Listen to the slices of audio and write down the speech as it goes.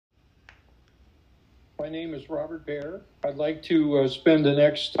My name is Robert Baer. I'd like to spend the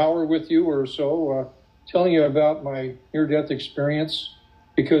next hour with you or so telling you about my near-death experience,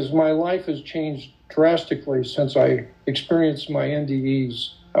 because my life has changed drastically since I experienced my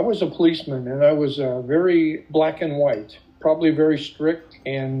NDEs. I was a policeman, and I was very black and white, probably very strict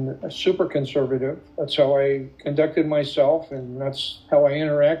and super conservative. That's how I conducted myself, and that's how I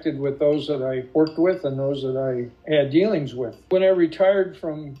interacted with those that I worked with and those that I had dealings with. When I retired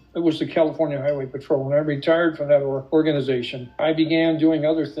from, it was the California Highway Patrol, when I retired from that organization, I began doing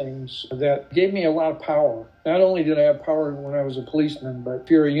other things that gave me a lot of power. Not only did I have power when I was a policeman, but if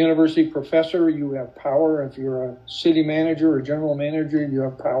you're a university professor, you have power. If you're a city manager or general manager, you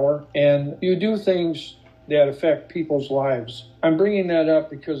have power. And you do things that affect people's lives. I'm bringing that up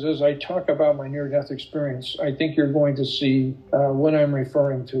because as I talk about my near-death experience, I think you're going to see what I'm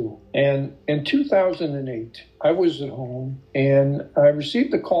referring to. And in 2008, I was at home and I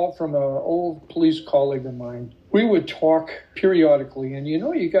received a call from an old police colleague of mine. We would talk periodically, and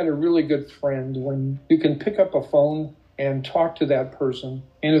you got a really good friend when you can pick up a phone and talk to that person,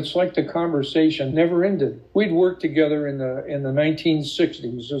 and it's like the conversation never ended. We'd worked together in the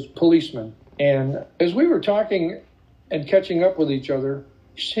 1960s as policemen. And as we were talking and catching up with each other,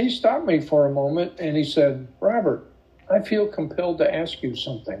 he stopped me for a moment and he said, "Robert, I feel compelled to ask you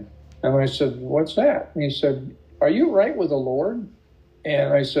something." And I said, "What's that?" And he said, "Are you right with the Lord?"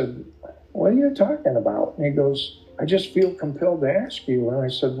 And I said, "What are you talking about?" And he goes, "I just feel compelled to ask you." And I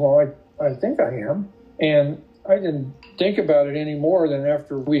said, "Well, I think I am." And I didn't think about it any more than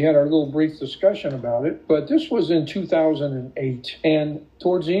after we had our little brief discussion about it. But this was in 2008. And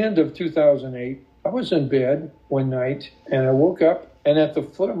towards the end of 2008, I was in bed one night and I woke up, and at the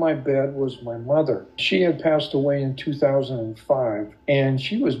foot of my bed was my mother. She had passed away in 2005, and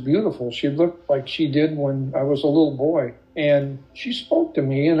she was beautiful. She looked like she did when I was a little boy. And she spoke to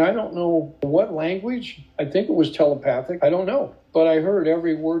me, and I don't know what language. I think it was telepathic. I don't know. But I heard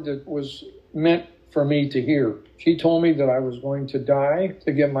every word that was meant for me to hear. She told me that I was going to die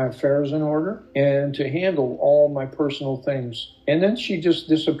to get my affairs in order and to handle all my personal things. And then she just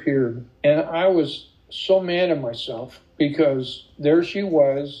disappeared. And I was so mad at myself because there she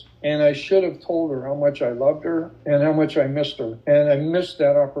was, and I should have told her how much I loved her and how much I missed her. And I missed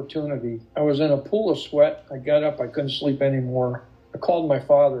that opportunity. I was in a pool of sweat. I got up. I couldn't sleep anymore. I called my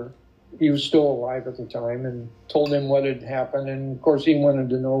father. He was still alive at the time, and told him what had happened. And of course, he wanted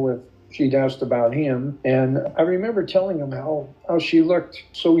to know if she'd asked about him. And I remember telling him how she looked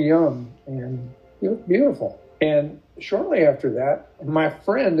so young and beautiful. And shortly after that, my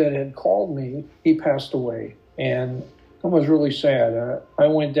friend that had called me, he passed away. And I was really sad. I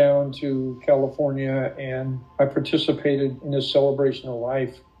went down to California and I participated in his celebration of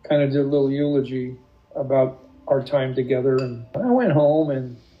life, kind of did a little eulogy about our time together. And I went home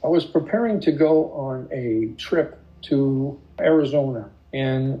and I was preparing to go on a trip to Arizona.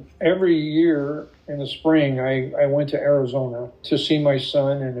 And every year in the spring, I went to Arizona to see my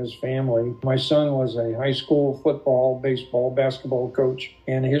son and his family. My son was a high school football, baseball, basketball coach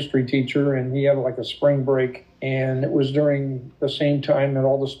and a history teacher, and he had like a spring break. And it was during the same time that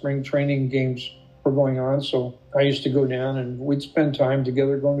all the spring training games were going on. So I used to go down and we'd spend time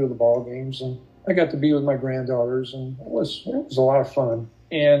together going to the ball games. And I got to be with my granddaughters, and it was a lot of fun.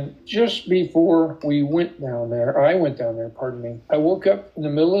 And just before I went down there, I woke up in the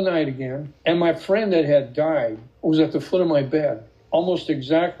middle of the night again, and my friend that had died was at the foot of my bed, almost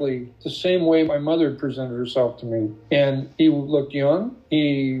exactly the same way my mother had presented herself to me. And he looked young.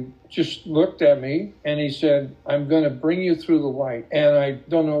 He just looked at me and he said, "I'm going to bring you through the light." And I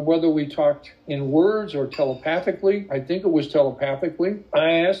don't know whether we talked in words or telepathically. I think it was telepathically.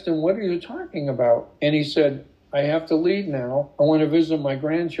 I asked him, "What are you talking about?" And he said, "I have to leave now. I want to visit my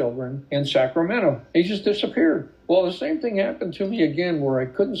grandchildren in Sacramento." He just disappeared. Well, the same thing happened to me again where I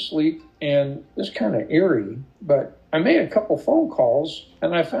couldn't sleep, and it's kind of eerie, but I made a couple phone calls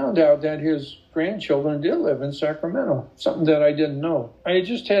and I found out that his grandchildren did live in Sacramento, something that I didn't know. I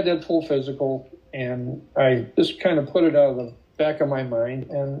just had that full physical, and I just kind of put it out of the back of my mind.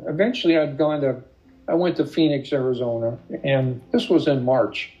 And eventually I went to Phoenix, Arizona, and this was in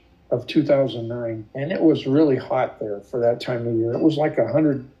March of 2009, and it was really hot there for that time of year. It was like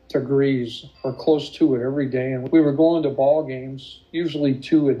 100 degrees or close to it every day, and we were going to ball games, usually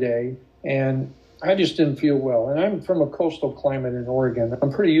 2 a day, and I just didn't feel well. And I'm from a coastal climate in Oregon.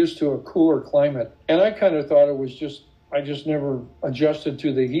 I'm pretty used to a cooler climate, and I kind of thought it was I just never adjusted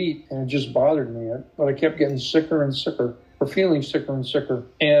to the heat, and it just bothered me. But I kept getting sicker and sicker, or feeling sicker and sicker,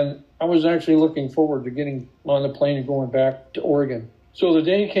 and I was actually looking forward to getting on the plane and going back to Oregon. So the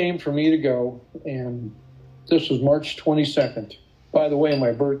day came for me to go, and this was March 22nd. By the way,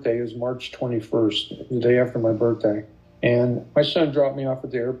 my birthday is March 21st, the day after my birthday. And my son dropped me off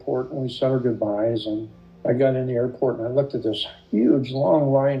at the airport, and we said our goodbyes. And I got in the airport, and I looked at this huge,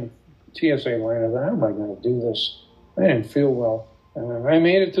 long line, TSA line. I thought, how am I going to do this? I didn't feel well. And I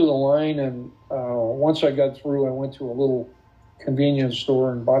made it to the line, and once I got through, I went to a little convenience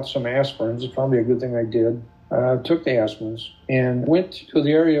store and bought some aspirins. It's probably a good thing I did. Took the aspirins and went to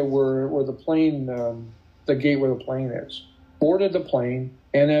the area where the plane, the gate where the plane is. Boarded the plane,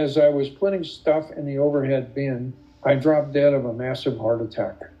 and as I was putting stuff in the overhead bin, I dropped dead of a massive heart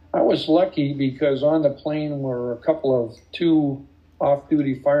attack. I was lucky because on the plane were two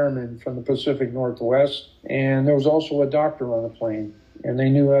off-duty firemen from the Pacific Northwest, and there was also a doctor on the plane, and they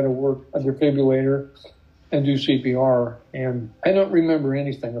knew how to work a defibrillator and do CPR, and I don't remember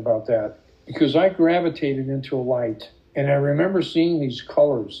anything about that because I gravitated into a light, and I remember seeing these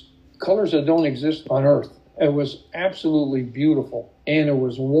colors that don't exist on Earth. It was absolutely beautiful, and it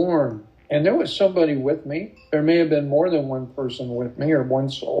was warm, and there was somebody with me. There may have been more than one person with me or one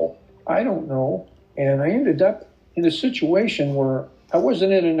soul. I don't know, and I ended up in a situation where I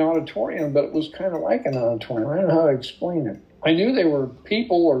wasn't in an auditorium, but it was kind of like an auditorium. I don't know how to explain it. I knew they were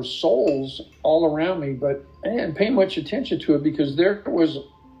people or souls all around me, but I didn't pay much attention to it because there was,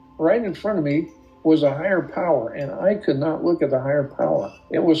 right in front of me, was a higher power, and I could not look at the higher power.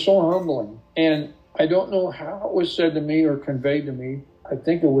 It was so humbling, and I don't know how it was said to me or conveyed to me. I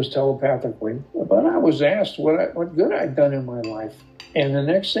think it was telepathically, but I was asked what good I'd done in my life. And the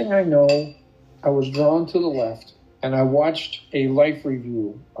next thing I know, I was drawn to the left, and I watched a life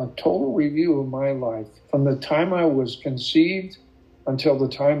review, a total review of my life from the time I was conceived until the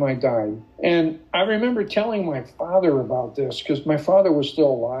time I died. And I remember telling my father about this because my father was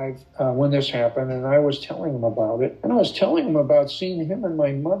still alive when this happened, and I was telling him about it. And I was telling him about seeing him and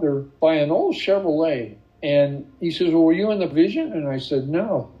my mother by an old Chevrolet. And he says, well, were you in the vision? And I said,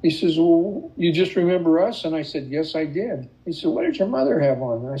 no. He says, well, you just remember us? And I said, yes, I did. He said, what did your mother have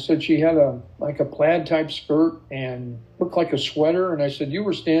on? And I said, she had a plaid type skirt and looked like a sweater. And I said, you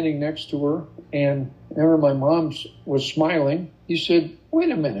were standing next to her. And whenever my mom was smiling, he said, wait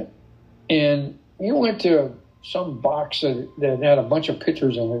a minute. And he went to some box that had a bunch of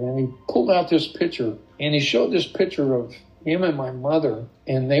pictures in it. And he pulled out this picture. And he showed this picture of him and my mother,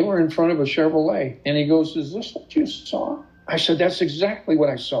 and they were in front of a Chevrolet. And he goes, is this what you saw? I said, that's exactly what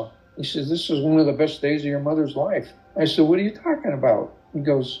I saw. He says, this is one of the best days of your mother's life. I said, what are you talking about? He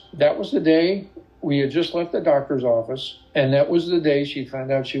goes, that was the day we had just left the doctor's office, and that was the day she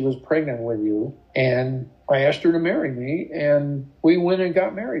found out she was pregnant with you. And I asked her to marry me, and we went and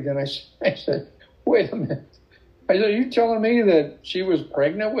got married. And I said, wait a minute. I said, are you telling me that she was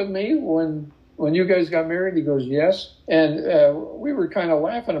pregnant with me when you guys got married? He goes, yes. And we were kind of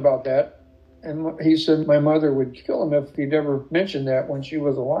laughing about that. And he said my mother would kill him if he'd ever mentioned that when she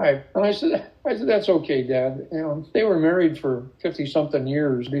was alive. And I said, that's okay, Dad. You know, they were married for 50-something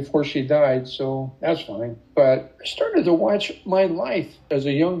years before she died, so that's fine. But I started to watch my life as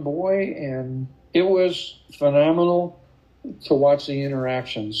a young boy, and it was phenomenal to watch the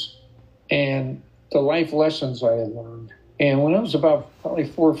interactions and the life lessons I had learned. And when I was about probably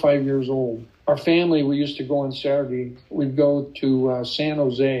 4 or 5 years old, our family, we used to go on Saturday. We'd go to San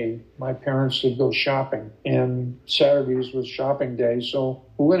Jose. My parents would go shopping, and Saturdays was shopping day. So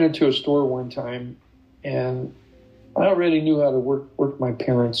we went into a store one time, and I already knew how to work my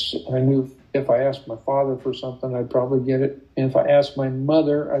parents. I knew if I asked my father for something, I'd probably get it. And if I asked my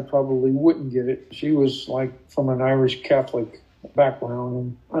mother, I probably wouldn't get it. She was like from an Irish Catholic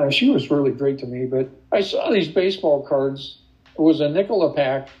background, and she was really great to me. But I saw these baseball cards. It was a nickel a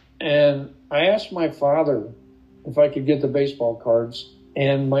pack, and I asked my father if I could get the baseball cards,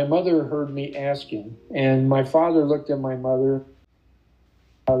 and my mother heard me asking. And my father looked at my mother,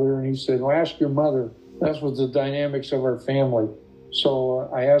 and he said, well, ask your mother. That was the dynamics of our family. So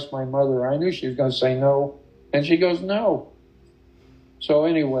I asked my mother. I knew she was going to say no, and she goes, no. So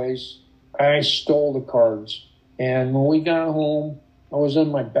anyways, I stole the cards. And when we got home, I was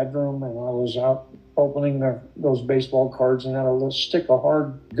in my bedroom, and I was out opening those baseball cards, and had a little stick of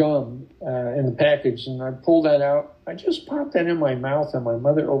hard gum in the package, and I pulled that out. I just popped that in my mouth, and my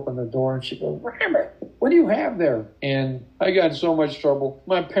mother opened the door, and she goes, Robert, what do you have there? And I got in so much trouble.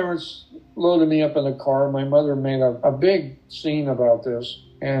 My parents loaded me up in the car. My mother made a big scene about this,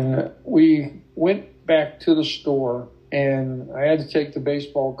 and we went back to the store, and I had to take the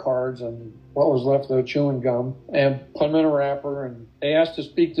baseball cards and what was left of the chewing gum and put them in a wrapper. And they asked to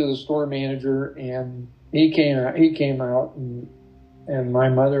speak to the store manager, and he came out, and my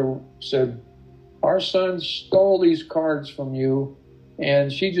mother said, our son stole these cards from you,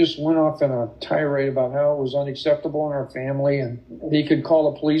 And she just went off in a tirade about how it was unacceptable in our family and he could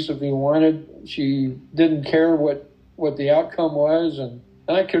call the police if he wanted. She didn't care what the outcome was. And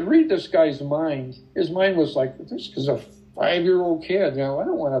I could read this guy's mind. His mind was like, this is a 5-year-old kid. You know, I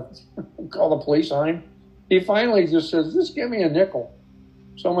don't want to call the police on him. He finally just says, just give me a nickel.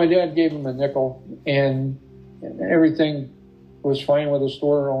 So my dad gave him a nickel, and everything was fine with the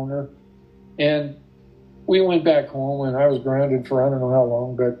store owner. And we went back home, and I was grounded for I don't know how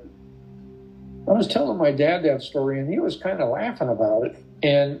long, but I was telling my dad that story, and he was kind of laughing about it.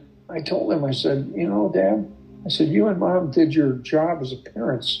 And I told him, I said, you know, Dad, I said, you and Mom did your job as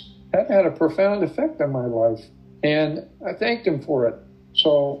parents. That had a profound effect on my life. And I thanked him for it.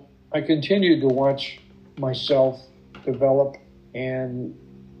 So I continued to watch myself develop and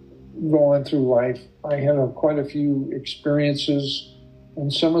go on through life. I had quite a few experiences,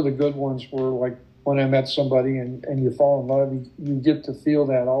 and some of the good ones were like when I met somebody and you fall in love, you get to feel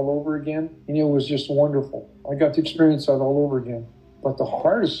that all over again. And it was just wonderful. I got to experience that all over again. But the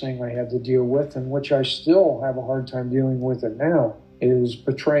hardest thing I had to deal with, and which I still have a hard time dealing with it now, is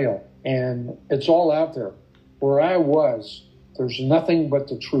betrayal. And it's all out there. Where I was, there's nothing but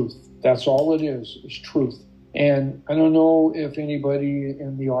the truth. That's all it is truth. And I don't know if anybody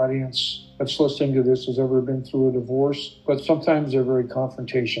in the audience that's listening to this has ever been through a divorce, but sometimes they're very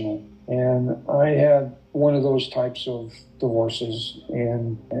confrontational. And I had one of those types of divorces,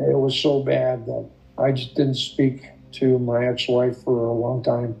 and it was so bad that I just didn't speak to my ex-wife for a long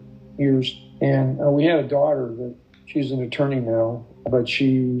time, years. And we had a daughter that she's an attorney now, but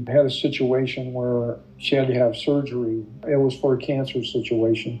she had a situation where she had to have surgery. It was for a cancer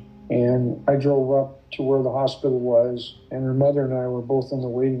situation. And I drove up to where the hospital was, and her mother and I were both in the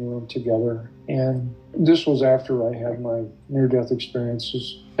waiting room together. And this was after I had my near-death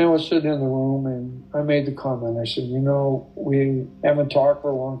experiences. And I was sitting in the room, and I made the comment. I said, you know, we haven't talked for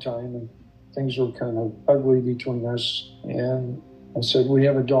a long time, and things were kind of ugly between us. And I said, we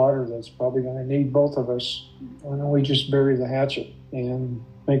have a daughter that's probably going to need both of us. Why don't we just bury the hatchet and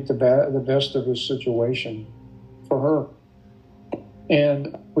make the best of this situation for her?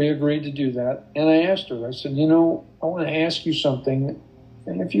 And we agreed to do that. And I asked her, I said, you know, I want to ask you something.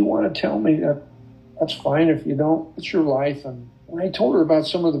 And if you want to tell me, that's fine. If you don't, it's your life. And I told her about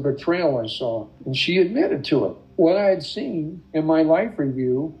some of the betrayal I saw. And she admitted to it. What I had seen in my life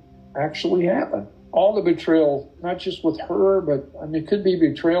review actually happened. All the betrayal, not just with her, but I mean, it could be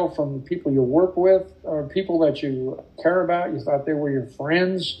betrayal from the people you work with or people that you care about. You thought they were your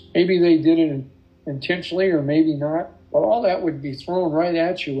friends. Maybe they did it intentionally or maybe not. But all that would be thrown right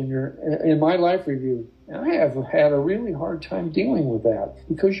at you when you're in my life review. And I have had a really hard time dealing with that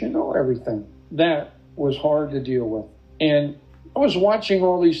because you know everything. That was hard to deal with. And I was watching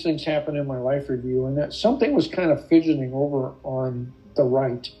all these things happen in my life review, and that something was kind of fidgeting over on the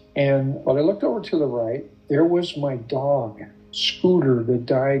right. And when I looked over to the right, there was my dog, Scooter, that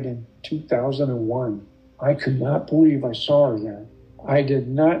died in 2001. I could not believe I saw her there. I did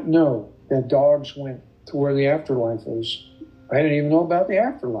not know that dogs went to where the afterlife is. I didn't even know about the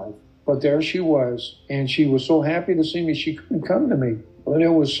afterlife. But there she was, and she was so happy to see me, she couldn't come to me. But it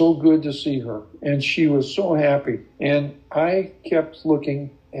was so good to see her, and she was so happy. And I kept looking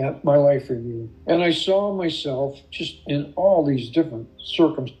at my life review, and I saw myself just in all these different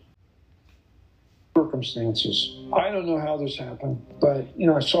circumstances. I don't know how this happened, but, you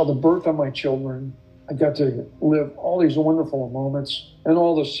know, I saw the birth of my children. I got to live all these wonderful moments and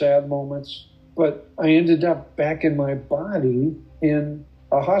all the sad moments. But I ended up back in my body in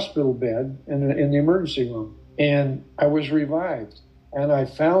a hospital bed in the emergency room. And I was revived. And I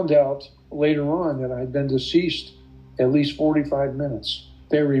found out later on that I'd been deceased at least 45 minutes.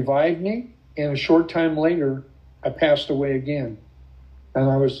 They revived me, and a short time later, I passed away again. And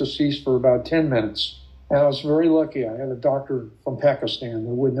I was deceased for about 10 minutes. And I was very lucky. I had a doctor from Pakistan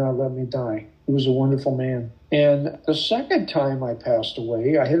that would not let me die. He was a wonderful man. And the second time I passed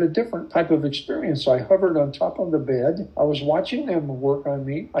away, I had a different type of experience. I hovered on top of the bed. I was watching them work on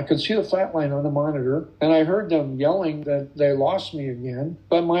me. I could see the flat line on the monitor, and I heard them yelling that they lost me again.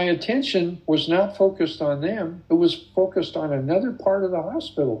 But my attention was not focused on them. It was focused on another part of the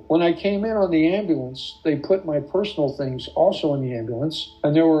hospital. When I came in on the ambulance, they put my personal things also in the ambulance,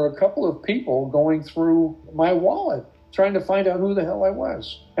 and there were a couple of people going through my wallet, trying to find out who the hell I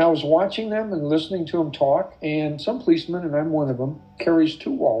was. And I was watching them and listening to them talk, and some policeman, and I'm one of them, carries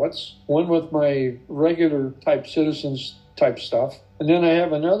two wallets, one with my regular type citizen's type stuff. And then I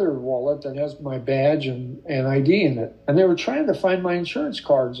have another wallet that has my badge and ID in it. And they were trying to find my insurance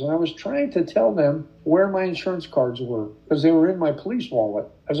cards. And I was trying to tell them where my insurance cards were because they were in my police wallet.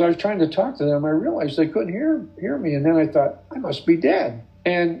 As I was trying to talk to them, I realized they couldn't hear me. And then I thought, I must be dead.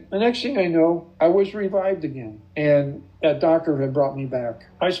 And the next thing I know, I was revived again. And that doctor had brought me back.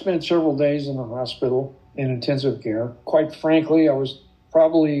 I spent several days in the hospital in intensive care. Quite frankly, I was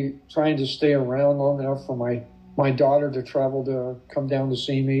probably trying to stay around long enough for my daughter to travel to come down to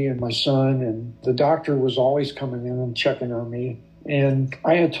see me and my son. And the doctor was always coming in and checking on me. And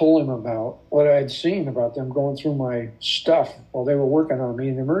I had told him about what I had seen about them going through my stuff while they were working on me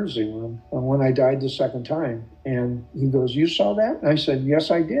in the emergency room and when I died the second time. And he goes, "You saw that?" And I said,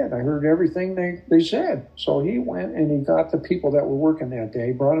 "Yes, I did. I heard everything they said." So he went and he got the people that were working that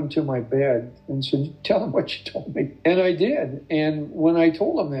day, brought them to my bed and said, "Tell them what you told me." And I did. And when I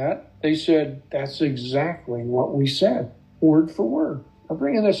told them that, they said, "That's exactly what we said, word for word." I'm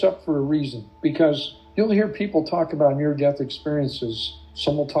bringing this up for a reason, because you'll hear people talk about near-death experiences.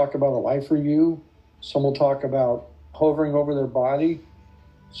 Some will talk about a life review. Some will talk about hovering over their body.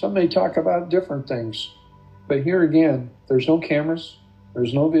 Some may talk about different things. But here again, there's no cameras.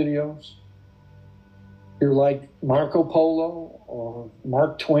 There's no videos. You're like Marco Polo or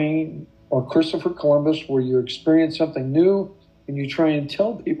Mark Twain or Christopher Columbus, where you experience something new and you try and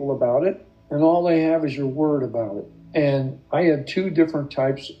tell people about it, and all they have is your word about it. And I had two different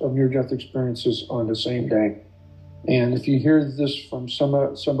types of near-death experiences on the same day. And if you hear this from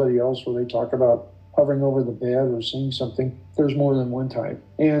somebody else where they talk about hovering over the bed or seeing something, there's more than one type.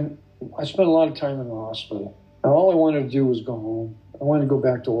 And I spent a lot of time in the hospital. And all I wanted to do was go home. I wanted to go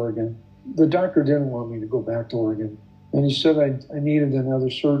back to Oregon. The doctor didn't want me to go back to Oregon. And he said I needed another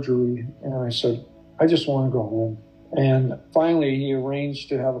surgery. And I said, I just want to go home. And finally, he arranged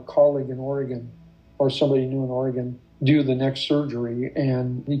to have a colleague in Oregon, or somebody new in Oregon, do the next surgery.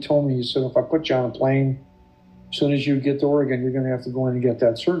 And he told me, he said, if I put you on a plane, as soon as you get to Oregon, you're going to have to go in and get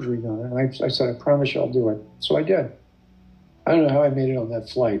that surgery done. And I said, I promise you I'll do it. So I did. I don't know how I made it on that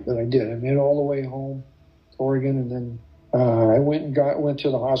flight, but I did. I made it all the way home to Oregon, and then I went to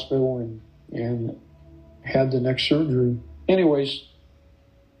the hospital and had the next surgery. Anyways,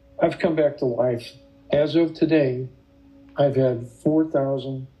 I've come back to life. As of today, I've had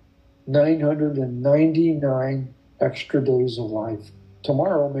 4,999 extra days of life.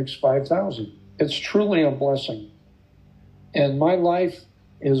 Tomorrow makes 5,000. It's truly a blessing. And my life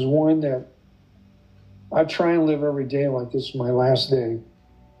is one that I try and live every day like this is my last day.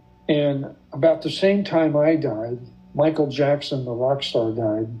 And about the same time I died, Michael Jackson, the rock star,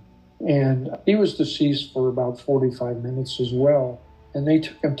 died. And he was deceased for about 45 minutes as well. And they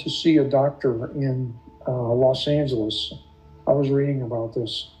took him to see a doctor in Los Angeles. I was reading about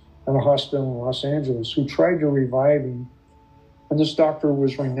this at a hospital in Los Angeles who tried to revive him. And this doctor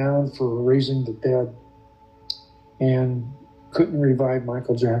was renowned for raising the dead and couldn't revive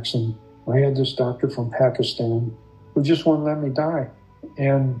Michael Jackson. I had this doctor from Pakistan who just wouldn't let me die.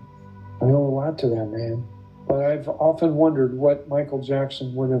 And I owe a lot to that man. But I've often wondered what Michael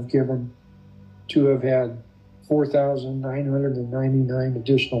Jackson would have given to have had 4,999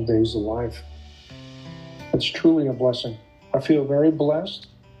 additional days of life. It's truly a blessing. I feel very blessed.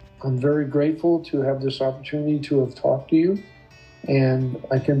 I'm very grateful to have this opportunity to have talked to you. And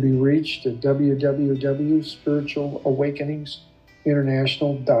I can be reached at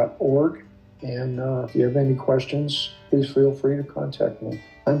www.spiritualawakeningsinternational.org. And if you have any questions, please feel free to contact me.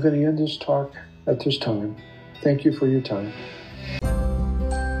 I'm going to end this talk at this time. Thank you for your time.